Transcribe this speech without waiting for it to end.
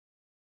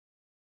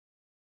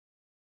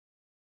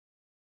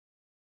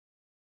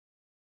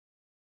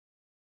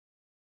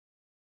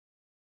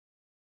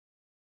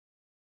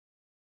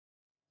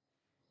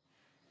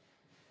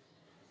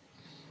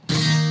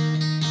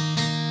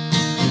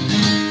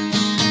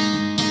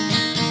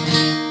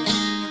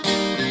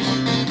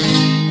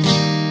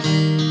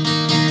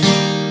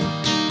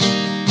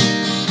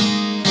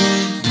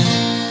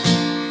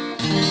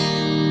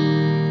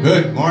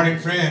morning,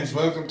 friends.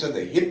 Welcome to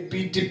the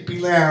Hippy Dippy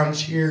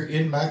Lounge here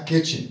in my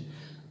kitchen.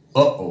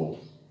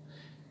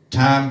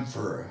 Time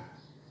for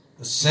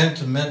a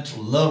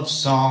sentimental love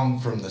song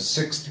from the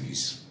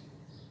 60s.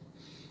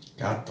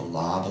 Got the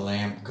lava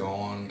lamp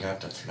going,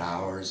 got the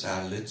flowers,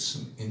 I lit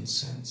some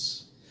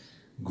incense.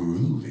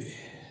 Groovy.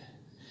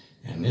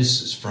 And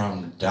this is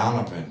from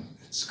Donovan.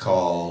 It's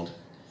called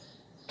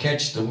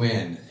Catch the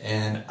Wind.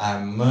 And I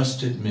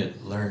must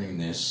admit, learning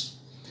this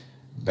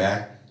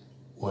back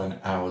when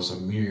I was a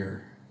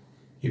mere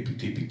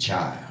hippy-dippy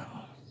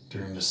child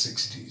during the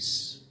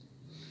 60s.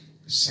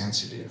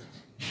 Sensitive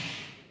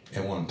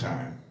at one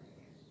time.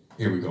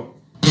 Here we go.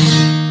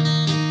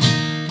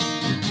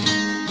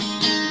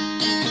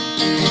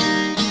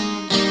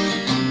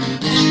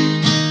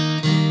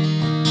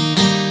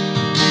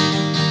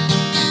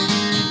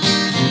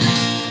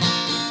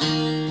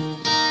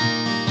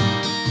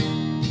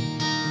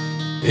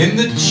 In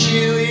the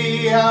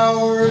chilly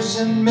hours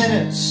and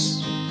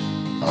minutes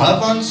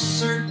of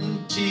uncertainty,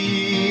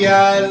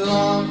 I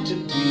long to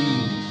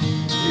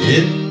be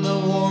in the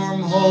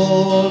warm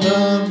hold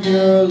of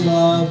your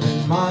love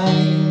and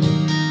mine,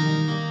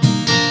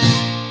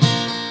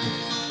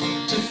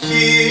 to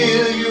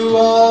feel you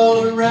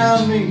all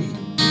around me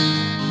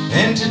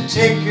and to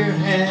take your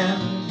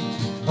hand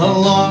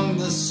along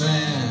the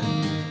sand.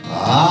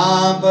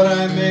 But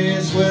I may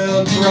as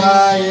well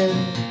try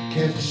and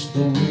catch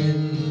the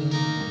wind.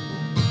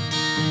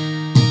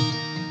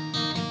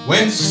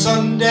 When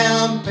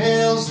sundown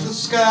pales the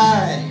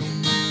sky,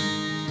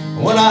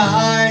 when I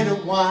hide a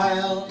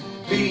while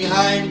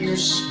behind your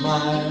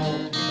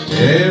smile, but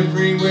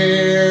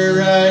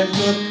everywhere I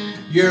look,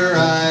 your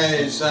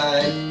eyes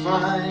I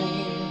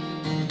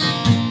find.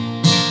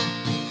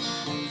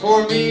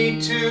 For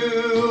me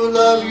to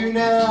love you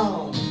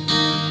now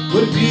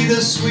would be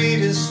the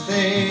sweetest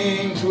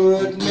thing,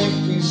 'twould make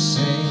me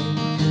sing.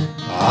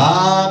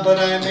 But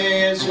I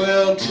may as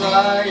well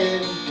try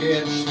and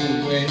catch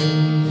the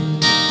wind.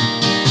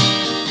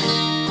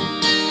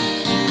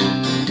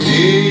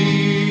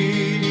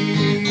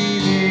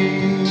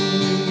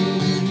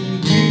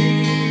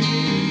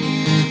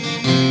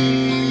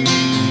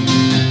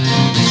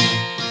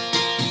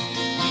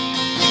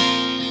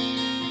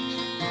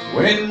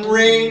 When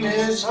rain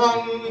has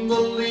hung the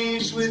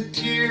leaves with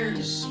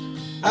tears,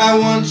 I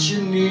want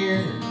you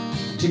near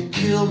to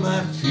kill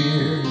my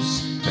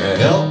fears, to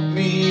help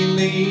me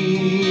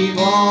leave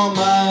all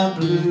my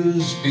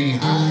blues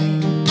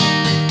behind.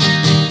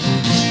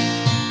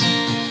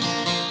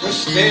 For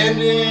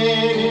standing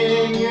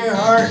in your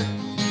heart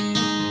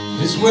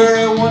is where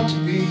I want to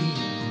be,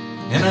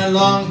 and I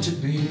long to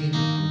be.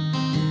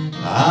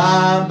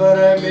 But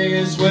I may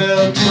as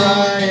well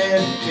try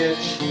and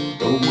catch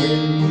the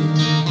wind.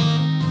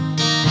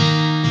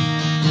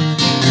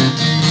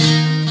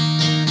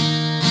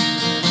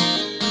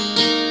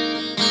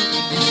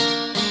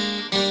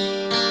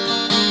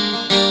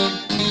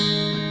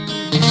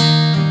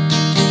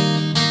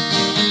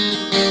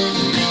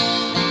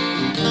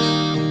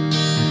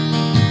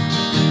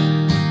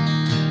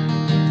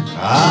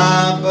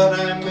 But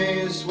I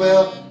may as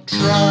well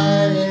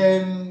try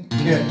and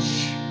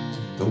catch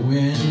the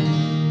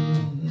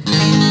wind.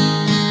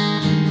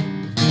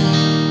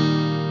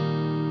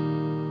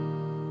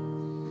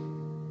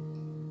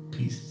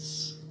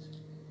 Peace.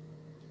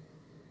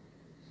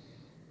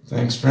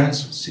 Thanks,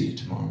 friends. We'll see you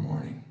tomorrow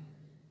morning.